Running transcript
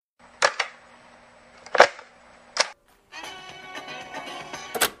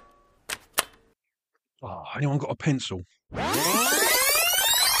Anyone got a pencil?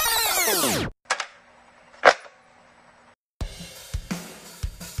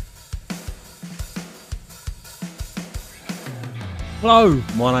 Hello,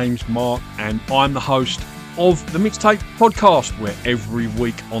 my name's Mark and I'm the host of the Mixtape podcast, where every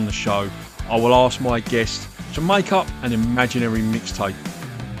week on the show I will ask my guests to make up an imaginary mixtape.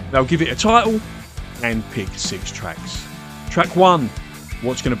 They'll give it a title and pick 6 tracks. Track 1,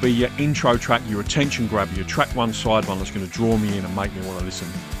 what's going to be your intro track, your attention grabber, your track 1 side one that's going to draw me in and make me want to listen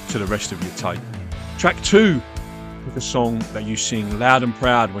to the rest of your tape. Track 2, pick a song that you sing loud and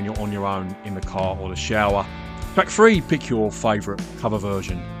proud when you're on your own in the car or the shower. Track 3, pick your favourite cover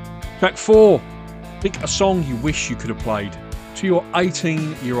version. Track 4, pick a song you wish you could have played to your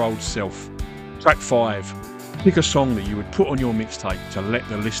 18-year-old self. Track 5, pick a song that you would put on your mixtape to let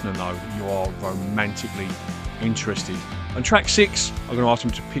the listener know that you are romantically interested. And track 6, I'm going to ask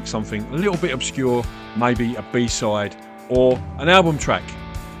them to pick something a little bit obscure, maybe a B-side or an album track.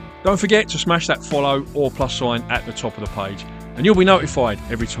 Don't forget to smash that follow or plus sign at the top of the page and you'll be notified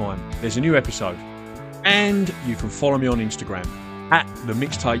every time there's a new episode. And you can follow me on Instagram at the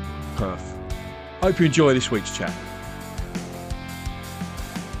Mixtape Perth. Hope you enjoy this week's chat.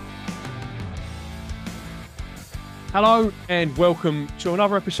 Hello and welcome to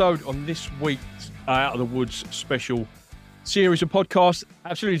another episode on this week's Out of the Woods special series of podcasts.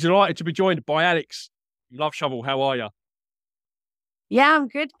 Absolutely delighted to be joined by Alex. Loveshovel, how are you? Yeah, I'm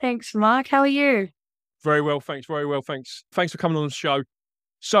good. Thanks, Mark. How are you? Very well, thanks. Very well, thanks. Thanks for coming on the show.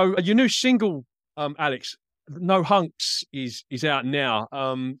 So your new single, Alex, No Hunks, is out now.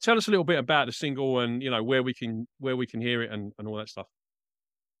 Tell us a little bit about the single and where we can hear it and all that stuff.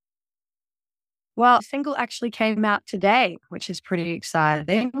 Well, the single actually came out today, which is pretty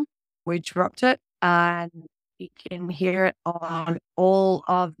exciting. We dropped it and you can hear it on all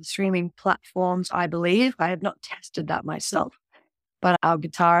of the streaming platforms, I believe. I have not tested that myself, but our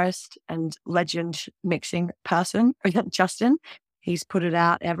guitarist and legend mixing person, Justin, he's put it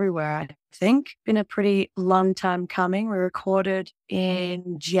out everywhere, I think. Been a pretty long time coming. We recorded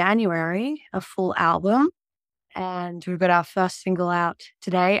in January a full album. And we've got our first single out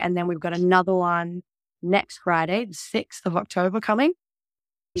today. And then we've got another one next Friday, the 6th of October coming.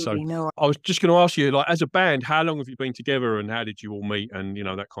 So I was just going to ask you, as a band, how long have you been together and how did you all meet and,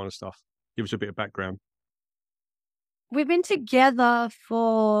 that kind of stuff? Give us a bit of background. We've been together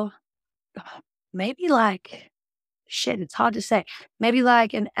for maybe it's hard to say. Maybe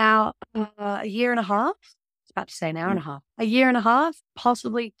an hour, a year and a half. I was about to say an hour and a half. A year and a half,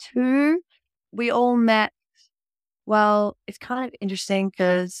 possibly 2. We all met. Well, it's kind of interesting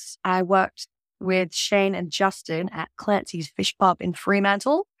because I worked with Shane and Justin at Clancy's Fish Pub in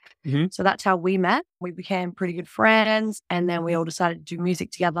Fremantle. Mm-hmm. So that's how we met. We became pretty good friends and then we all decided to do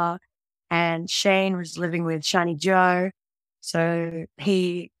music together. And Shane was living with Shiny Joe. So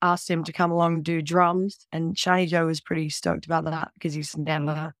he asked him to come along and do drums. And Shiny Joe was pretty stoked about that because he's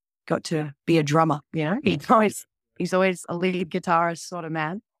never got to be a drummer, He's always a lead guitarist sort of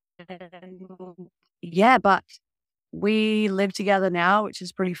man. And yeah, but we live together now, which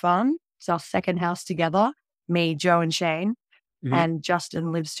is pretty fun. It's our second house together, me, Joe and Shane. Mm-hmm. And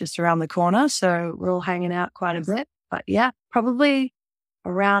Justin lives just around the corner. So we're all hanging out quite a bit. But yeah, probably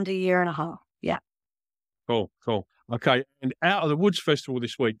around a year and a half. Yeah. Cool. Okay. And Out of the Woods Festival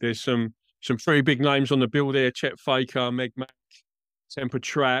this week, there's some pretty big names on the bill there. Chet Faker, Meg Mac, Temper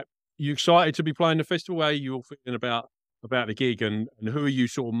Trap. You excited to be playing the festival? How are you all feeling about the gig? And who are you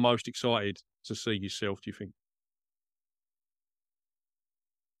sort of most excited to see yourself, do you think?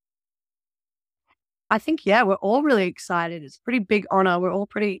 I think, yeah, we're all really excited. It's a pretty big honor. We're all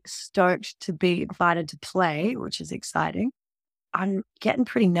pretty stoked to be invited to play, which is exciting. I'm getting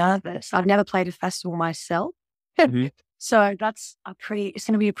pretty nervous. I've never played a festival myself. Mm-hmm. So it's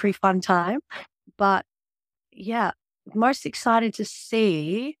going to be a pretty fun time. But yeah, most excited to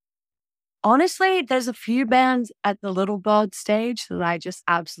see. Honestly, there's a few bands at the Little Bird stage that I just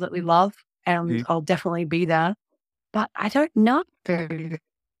absolutely love. And I'll definitely be there. But I don't know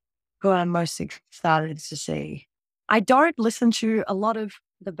who I'm most excited to see. I don't listen to a lot of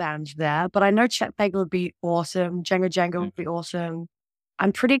the bands there, but I know Chet Faker would be awesome. Jenga would be awesome.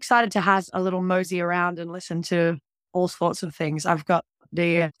 I'm pretty excited to have a little mosey around and listen to all sorts of things. I've got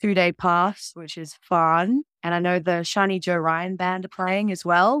the 2-day pass, which is fun. And I know the Shiny Joe Ryan band are playing as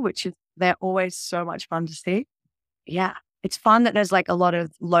well, they're always so much fun to see. Yeah. It's fun that there's a lot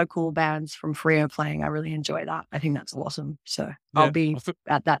of local bands from Freo playing. I really enjoy that. I think that's awesome. So yeah, I'll be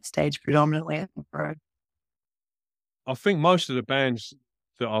at that stage predominantly. I think most of the bands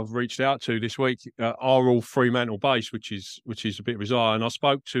that I've reached out to this week are all Fremantle based, which is a bit bizarre. And I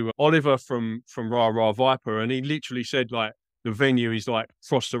spoke to Oliver from Rah Rah Viper, and he literally said like the venue is like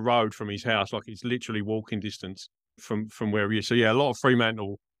across the road from his house, like it's literally walking distance from where he is. So yeah, a lot of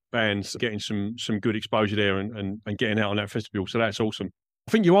Fremantle bands getting some good exposure there and getting out on that festival. So that's awesome.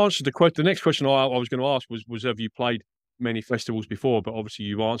 I think you answered the question. The next question I was going to ask was have you played many festivals before? But obviously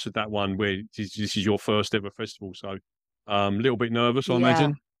you answered that one where this is your first ever festival. So a little bit nervous, I Yeah.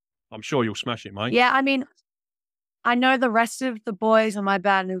 imagine. I'm sure you'll smash it, mate. Yeah, I mean, I know the rest of the boys in my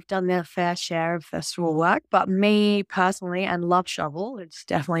band have done their fair share of festival work, but me personally and Loveshovel, it's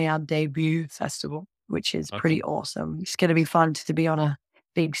definitely our debut festival, which is Okay. pretty awesome. It's going to be fun to be on a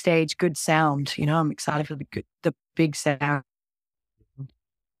big stage, good sound. You know, I'm excited for the big sound.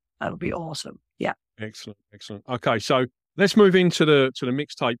 That'll be awesome. Yeah. Excellent. Okay, so let's move into the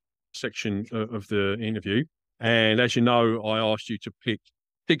mixtape section of the interview. And as you know, I asked you to pick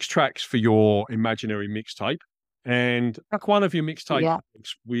 6 tracks for your imaginary mixtape, and pick one of your mixtape Yeah.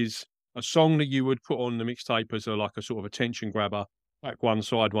 with a song that you would put on the mixtape as like a sort of attention grabber, back one,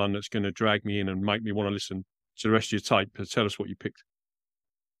 side one, that's going to drag me in and make me want to listen to the rest of your tape. Tell us what you picked.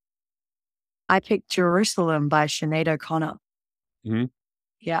 I picked Jerusalem by Sinead O'Connor. Mm-hmm.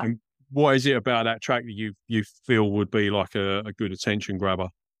 Yeah. And what is it about that track that you feel would be like a good attention grabber?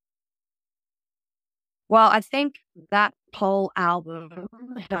 Well, I think that whole album,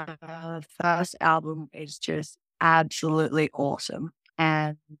 her first album, is just absolutely awesome.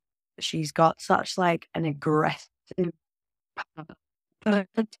 And she's got such like an aggressive that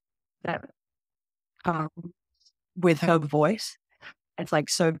with her voice. It's like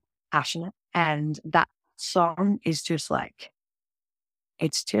so passionate. And that song is just like,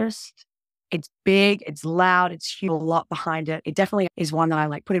 it's big, it's loud, it's huge, a lot behind it. It definitely is one that I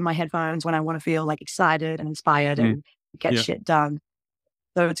like put in my headphones when I want to feel like excited and inspired and get shit done.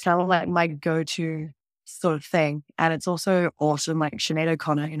 So it's kind of like my go-to sort of thing. And it's also awesome. Like Sinead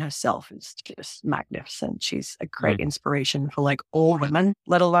O'Connor in herself is just magnificent. She's a great inspiration for like all women,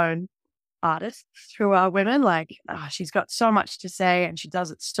 let alone artists who are women. Like she's got so much to say and she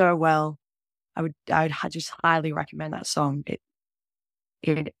does it so well. I would just highly recommend that song.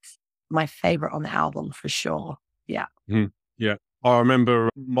 It's my favorite on the album for sure. Yeah. Yeah. I remember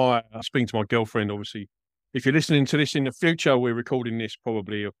speaking to my girlfriend, obviously. If you're listening to this in the future, we're recording this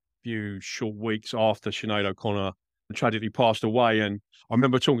probably a few short weeks after Sinead O'Connor tragically passed away. And I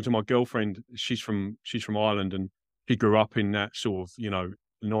remember talking to my girlfriend, she's from Ireland, and she grew up in that sort of,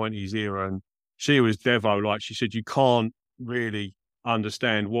 90s era. And she was Devo, like she said, you can't really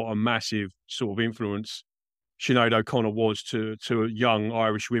understand what a massive sort of influence Sinead O'Connor was to young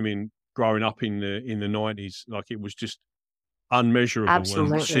Irish women growing up in the 90s. Like it was just unmeasurable.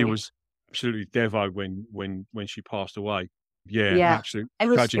 Absolutely. And she was absolutely devo when she passed away. Yeah, Yeah. absolute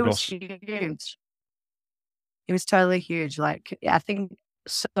It tragic was loss. huge. It was totally huge. Like I think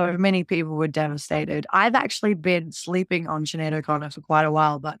so many people were devastated. I've actually been sleeping on Sinead O'Connor for quite a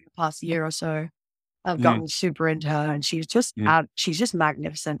while, but the past year or so, I've gotten super into her, and she's just she's just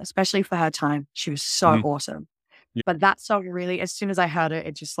magnificent, especially for her time. She was so awesome. Yeah. But that song really, as soon as I heard it,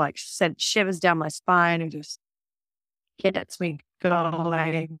 it just like sent shivers down my spine and just gets me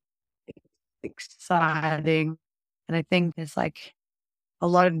going. It's exciting. And I think there's like a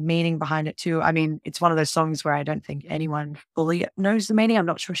lot of meaning behind it too. I mean, it's one of those songs where I don't think anyone fully knows the meaning. I'm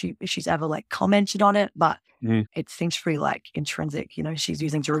not sure if she's ever like commented on it, but it seems pretty like intrinsic. You know, she's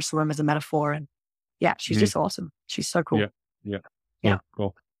using Jerusalem as a metaphor, and yeah, she's just awesome. She's so cool. Yeah.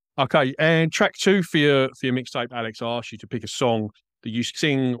 Cool. Okay, and track 2 for your mixtape, Alex, I asked you to pick a song that you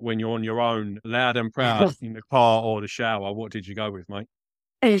sing when you're on your own, loud and proud, in the car or the shower. What did you go with, mate?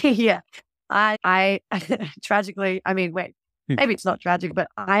 Yeah, I tragically, I mean, wait, maybe it's not tragic, but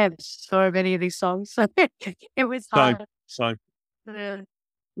I have so many of these songs, so it was hard So to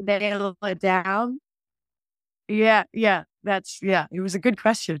nail it down. Yeah, it was a good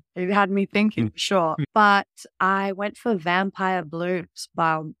question. It had me thinking, for sure. But I went for Vampire Blues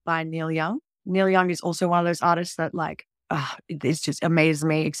by Neil Young. Neil Young is also one of those artists that like, it's just amazed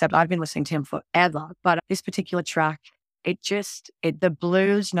me, except I've been listening to him forever. But this particular track, the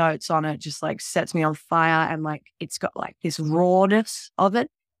blues notes on it just like sets me on fire, and like it's got like this rawness of it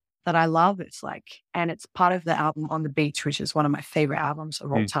that I love. It's like, and it's part of the album On the Beach, which is one of my favorite albums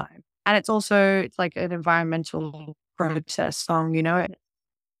of all time. And it's like an environmental protest song, you know,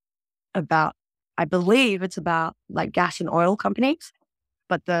 I believe it's about like gas and oil companies,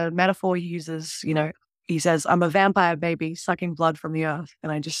 but the metaphor he uses, you know, he says, I'm a vampire baby sucking blood from the earth.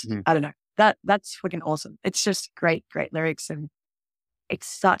 And I don't know, that's freaking awesome. It's just great lyrics, and it's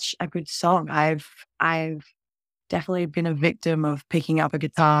such a good song. I've definitely been a victim of picking up a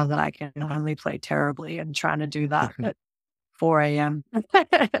guitar that I can only play terribly and trying to do that at 4 a.m.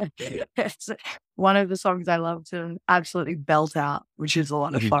 It's one of the songs I love to absolutely belt out, which is a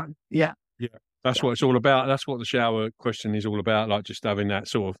lot of fun. Yeah. Yeah. That's what it's all about. That's what the shower question is all about, like just having that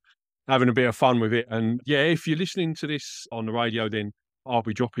sort of having a bit of fun with it. And yeah, if you're listening to this on the radio, then I'll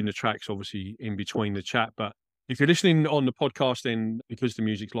be dropping the tracks obviously in between the chat. But if you're listening on the podcast, then because the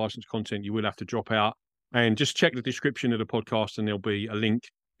music's licensed content, you will have to drop out and just check the description of the podcast, and there'll be a link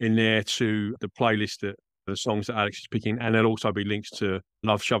in there to the playlist that the songs that Alex is picking, and there'll also be links to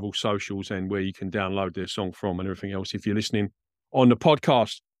Loveshovel socials and where you can download their song from and everything else if you're listening on the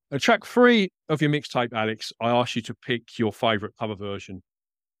podcast. Track 3 of your mixtape, Alex, I asked you to pick your favourite cover version.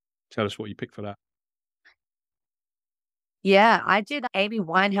 Tell us what you picked for that. Yeah, I did Amy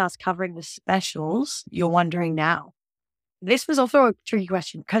Winehouse covering the Specials, You're Wondering Now. This was also a tricky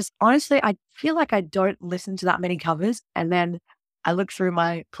question because honestly, I feel like I don't listen to that many covers. And then I look through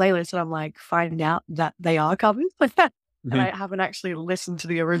my playlist and I'm like, find out that they are covers. And I haven't actually listened to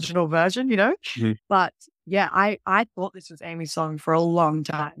the original version, you know? But yeah, I thought this was Amy's song for a long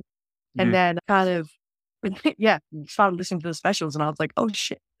time. And then kind of, started listening to the Specials and I was like, oh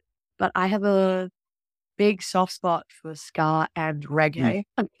shit. But I have a big soft spot for ska and reggae.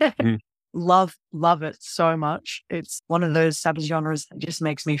 Love it so much. It's one of those subgenres that just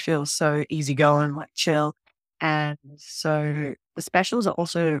makes me feel so easygoing, like chill. And so the Specials are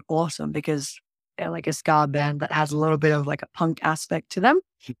also awesome because they're like a ska band that has a little bit of like a punk aspect to them,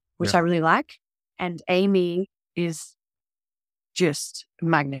 which I really like. And Amy is just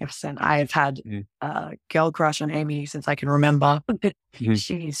magnificent. I've had a girl crush on Amy since I can remember.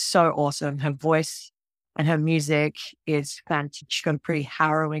 She's so awesome. Her voice and her music is fantastic. She's got a pretty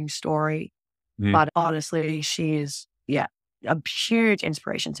harrowing story, but honestly, she is, a huge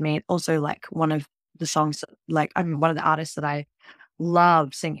inspiration to me. Also, like one of the songs, like I'm one of the artists that I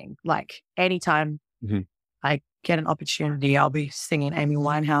love singing. Like anytime I get an opportunity, I'll be singing Amy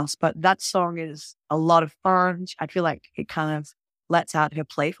Winehouse. But that song is a lot of fun. I feel like it kind of lets out her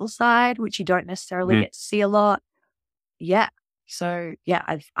playful side, which you don't necessarily get to see a lot. Yeah. So yeah,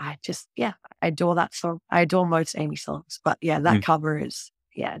 I adore that song. I adore most Amy songs, but yeah, that cover is,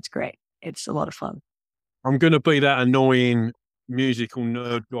 it's great. It's a lot of fun. I'm going to be that annoying musical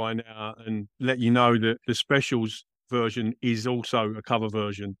nerd guy now and let you know that the Specials version is also a cover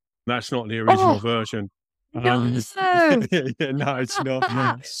version. That's not the original version. No. No, it's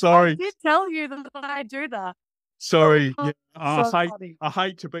not. Sorry. I did tell you that I do that. Sorry. So I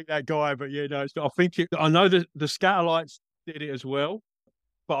hate to be that guy, but no, it's not. I know that the Scatterlights did it as well,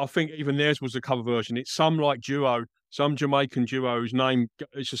 but I think even theirs was a cover version. It's some some Jamaican duo whose name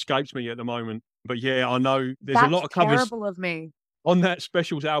it escapes me at the moment. But yeah, I know there's a lot of covers. Terrible of me. On that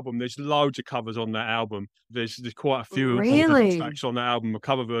Specials album, there's loads of covers on that album. There's quite a few tracks on that album,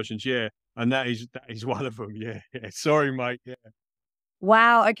 cover versions, and that is one of them. Yeah. Sorry, mate. Yeah.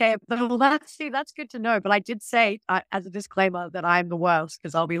 Wow. Okay. Well, that's good to know. But I did say, as a disclaimer, that I'm the worst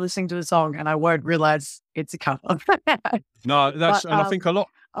because I'll be listening to a song and I won't realize it's a cover. No, and I think a lot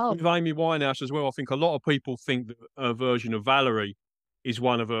with Amy Winehouse as well. I think a lot of people think that a version of Valerie is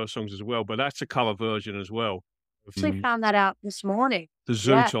one of her songs as well, but that's a cover version as well. I actually found that out this morning. The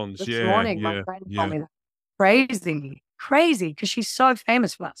Zootons, this morning, my friend told me that. Crazy, because she's so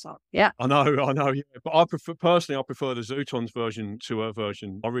famous for that song. Yeah. I know, yeah. But I prefer the Zootons version to her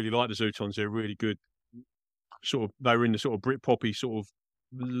version. I really like the Zootons. They're really good. They were in the sort of Britpoppy sort of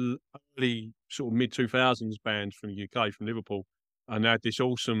early sort of mid-2000s band from the UK, from Liverpool. And they had this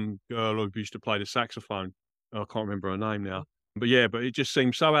awesome girl who used to play the saxophone. I can't remember her name now. But it just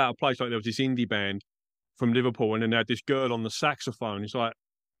seemed so out of place. Like there was this indie band from Liverpool and then they had this girl on the saxophone. It's like,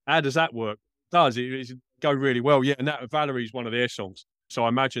 how does that work? Does it go really well? Yeah, and that Valerie's one of their songs. So I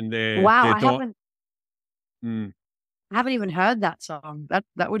imagine they're I haven't even heard that song.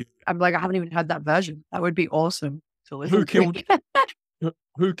 That would I haven't even heard that version. That would be awesome to listen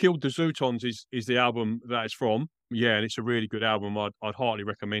Who Killed the Zootons is the album that it's from. Yeah, and it's a really good album. I'd heartily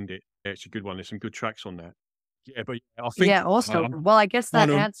recommend it. Yeah, it's a good one. There's some good tracks on there. Yeah, but I think awesome. Well, I guess that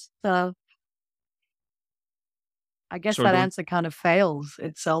answer. I guess that answer kind of fails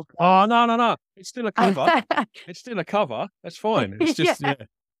itself. Oh, no. It's still a cover. It's still a cover. That's fine. It's just,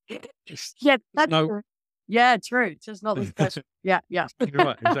 that's true. Yeah, true. It's just not the special. Yeah.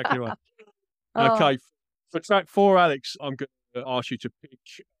 Exactly right. Okay. For track 4, Alex, I'm going to ask you to pick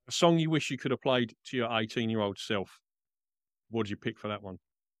a song you wish you could have played to your 18-year-old self. What did you pick for that one?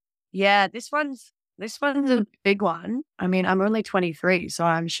 Yeah, this one's a big one. I mean, I'm only 23, so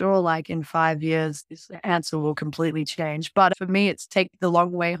I'm sure like in 5 years, this answer will completely change. But for me, it's Take the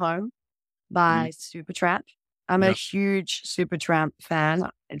Long Way Home by Supertramp. I'm a Yeah. huge Supertramp fan.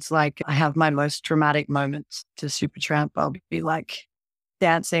 It's like I have my most dramatic moments to Supertramp. I'll be like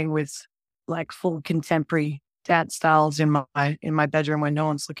dancing with like full contemporary dance styles in my bedroom when no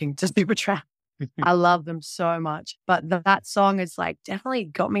one's looking to Supertramp. I love them so much. But that song is like definitely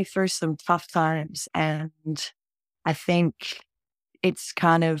got me through some tough times. And I think it's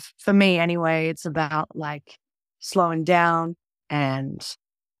kind of, for me anyway, it's about like slowing down and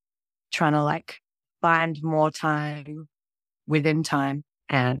trying to like find more time within time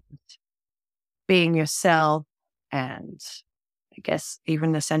and being yourself. And I guess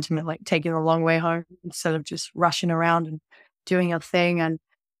even the sentiment like taking a long way home instead of just rushing around and doing a thing. And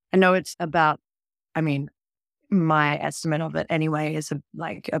I know it's about, I mean, my estimate of it anyway is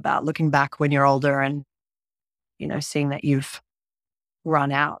like about looking back when you're older and, you know, seeing that you've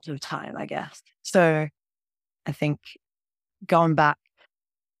run out of time, I guess. So I think going back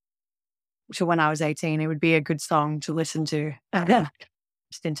to when I was 18, it would be a good song to listen to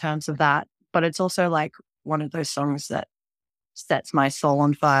just in terms of that. But it's also like one of those songs that sets my soul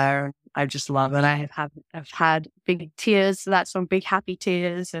on fire. I just love it. I've had big tears to that song, big happy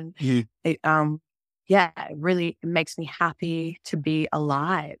tears. And it, yeah, it really makes me happy to be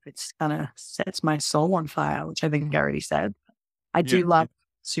alive. It's kind of sets my soul on fire, which I think I already said. I do love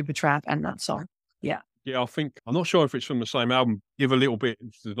Supertramp and that song. Yeah. Yeah, I think I'm not sure if it's from the same album. Give a little bit.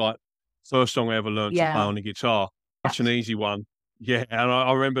 It's like first song I ever learned to play Yeah. on the guitar. Yeah. Such an easy one. Yeah, and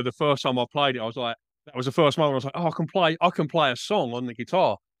I remember the first time I played it, I was like, that was the first moment I was like, oh, I can play a song on the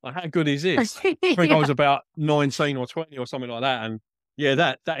guitar. Like, how good is this? I think I was about 19 or 20 or something like that. And yeah,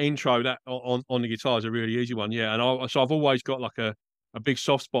 that intro that on the guitar is a really easy one. Yeah, and so I've always got like a big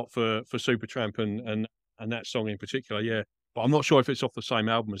soft spot for Supertramp and that song in particular. Yeah, but I'm not sure if it's off the same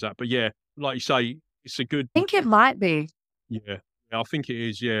album as that. But yeah, like you say, it's a good. I think it might be. Yeah, yeah, I think it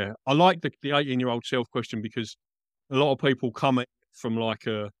is. Yeah, I like the 18-year-old self question because a lot of people come at it from like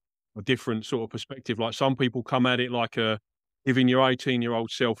a different sort of perspective. Like some people come at it like giving your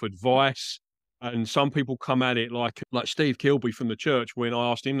 18-year-old self advice, and some people come at it like Steve Kilby from the church. When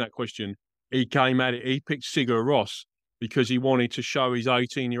I asked him that question, he came at it. He picked Sigur Rós because he wanted to show his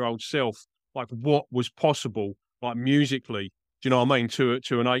 18-year-old self like what was possible, like musically. Do you know what I mean? To an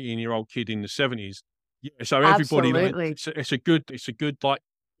 18-year-old kid in the 70s. Yeah, so everybody like Absolutely. it's a good like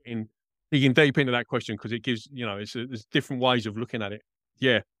in digging deep into that question because it gives there's different ways of looking at it.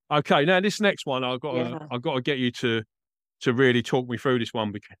 Yeah. Okay. Now this next one, Yeah. I've got to get you to really talk me through this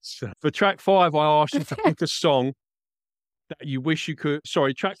one because for track 5, I asked you to pick a song that you wish you could.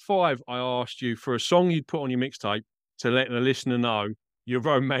 Sorry, track 5, I asked you for a song you'd put on your mixtape to let the listener know you're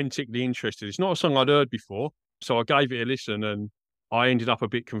romantically interested. It's not a song I'd heard before, so I gave it a listen and I ended up a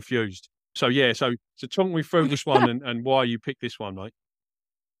bit confused. So yeah, so talk me through this one and why you picked this one, mate.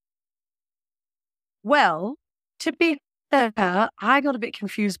 Well, to be fair, I got a bit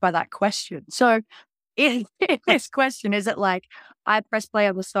confused by that question. So in this question, is it like I press play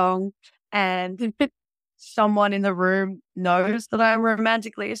on the song and someone in the room knows that I'm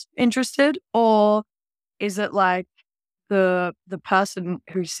romantically interested? Or is it like the person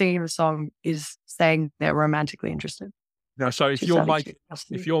who's singing the song is saying they're romantically interested? Now, so Just out of if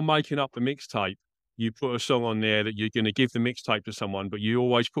curiosity. you're making up the mixtape, you put a song on there that you're going to give the mixtape to someone, but you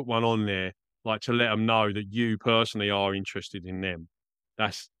always put one on there like to let them know that you personally are interested in them.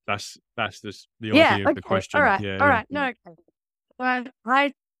 That's the Yeah, idea of the okay. All question. right. Yeah, All yeah. right. No, okay.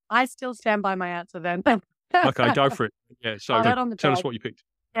 Well, I still stand by my answer then. Okay, go for it. Yeah. So Dirt on the tell us bed. what you picked.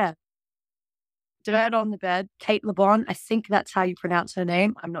 Yeah. Dirt on the bed. Kate LeBon. I think that's how you pronounce her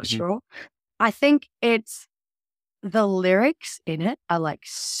name. I'm not Hmm. sure. I think it's the lyrics in it are like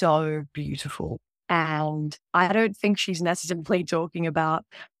so beautiful. And I don't think she's necessarily talking about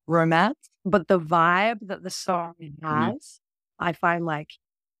romance, but the vibe that the song Hmm. has, I find like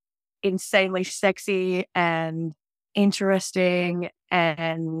insanely sexy and interesting.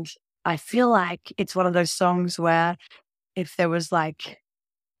 And I feel like it's one of those songs where if there was like,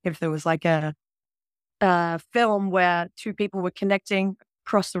 if there was like a film where two people were connecting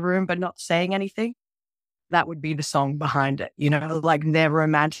across the room but not saying anything, that would be the song behind it. You know, like they're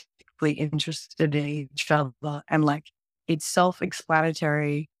romantically interested in each other and like it's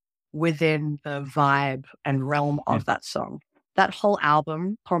self-explanatory within the vibe and realm Yeah. of that song. That whole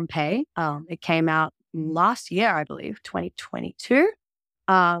album, Pompeii, it came out last year, I believe, 2022,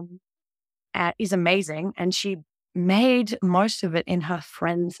 um, is amazing. And she made most of it in her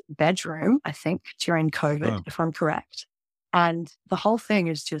friend's bedroom, I think, during COVID, Oh, if I'm correct. And the whole thing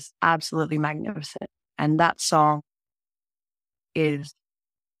is just absolutely magnificent. And that song is,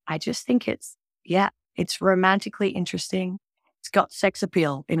 I just think it's, yeah, it's romantically interesting. It's got sex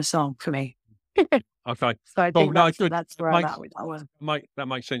appeal in a song for me. Okay. So I Cool. think No, good. that's where I'm at with that one. That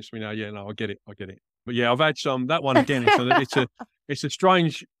makes sense to me now. Yeah, no, I get it. But yeah, I've had that one again. It's a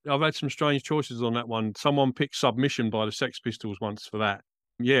strange. I've had some strange choices on that one. Someone picked Submission by the Sex Pistols once for that.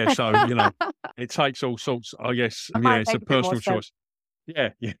 Yeah, so it takes all sorts. I guess. It Yeah, might it's a make a bit more personal sense. choice. Yeah,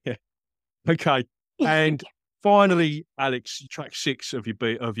 yeah. Okay. And finally, Alex, track 6 of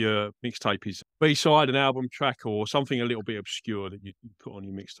your mixtape is B-side, an album track, or something a little bit obscure that you put on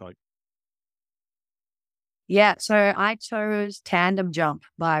your mixtape. Yeah, so I chose Tandem Jump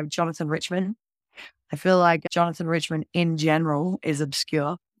by Jonathan Richman. I feel like Jonathan Richman in general is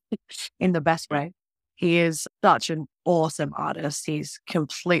obscure in the best way. He is such an awesome artist. He's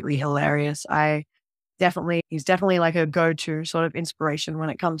completely hilarious. He's definitely like a go-to sort of inspiration when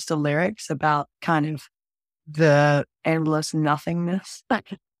it comes to lyrics about kind of the endless nothingness.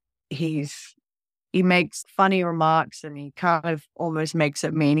 He makes funny remarks and he kind of almost makes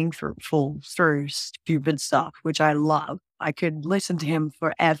it meaningful through stupid stuff, which I love. I could listen to him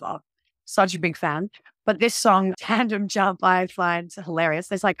forever. Such a big fan. But this song, Tandem Jump, I find hilarious.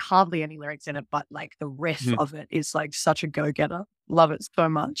 There's like hardly any lyrics in it, but like the riff of it is like such a go-getter. Love it so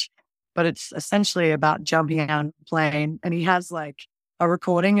much. But it's essentially about jumping out of a plane. And he has like a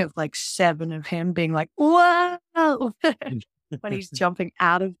recording of like 7 of him being like, "Wow," when he's jumping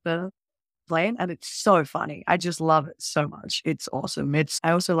out of the plane. And it's so funny. I just love it so much. It's awesome.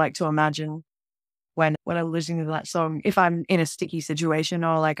 I also like to imagine when I'm listening to that song, if I'm in a sticky situation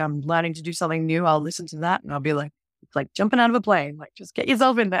or like I'm learning to do something new, I'll listen to that and I'll be like, it's like jumping out of a plane, like just get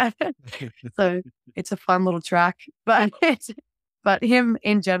yourself in there. So it's a fun little track, but him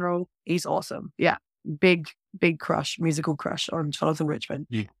in general, he's awesome. Yeah. Big musical crush on Jonathan Richman.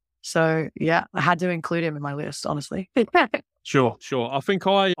 Yeah. So yeah, I had to include him in my list, honestly. Sure. I think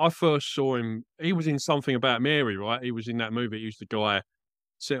I first saw him, he was in Something About Mary, right? He was in that movie. He was the guy.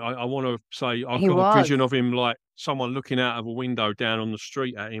 So I want to say I've got a vision of him like someone looking out of a window down on the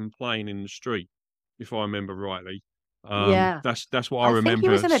street at him playing in the street, if I remember rightly. Yeah. That's what I remember think he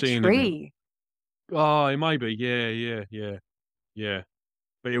was in a seeing tree. him. Oh, it may be. Yeah.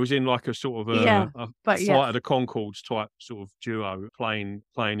 But it was in like a sort of a Flight of the Conchords type sort of duo playing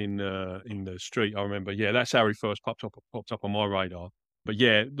in the street. I remember. Yeah, that's how he first popped up on my radar. But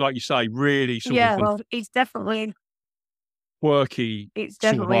yeah, like you say, really sort of well, it's definitely quirky. It's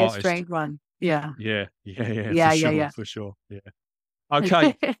sort of definitely a artist. strange one. Yeah. Yeah. For sure. Yeah.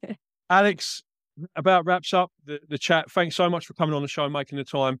 Okay, Alex. About wraps up the chat. Thanks so much for coming on the show, making the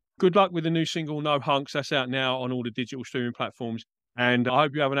time. Good luck with the new single, No Hunks. That's out now on all the digital streaming platforms. And I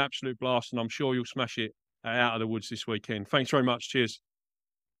hope you have an absolute blast, and I'm sure you'll smash it out of the woods this weekend. Thanks very much. Cheers.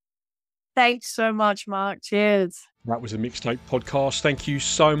 Thanks so much, Mark. Cheers. That was a Mixtape podcast. Thank you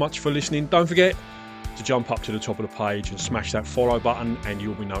so much for listening. Don't forget to jump up to the top of the page and smash that follow button, and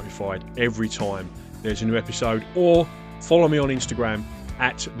you'll be notified every time there's a new episode. Or follow me on Instagram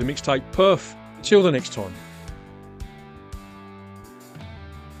at the Mixtape Perf. Until the next time.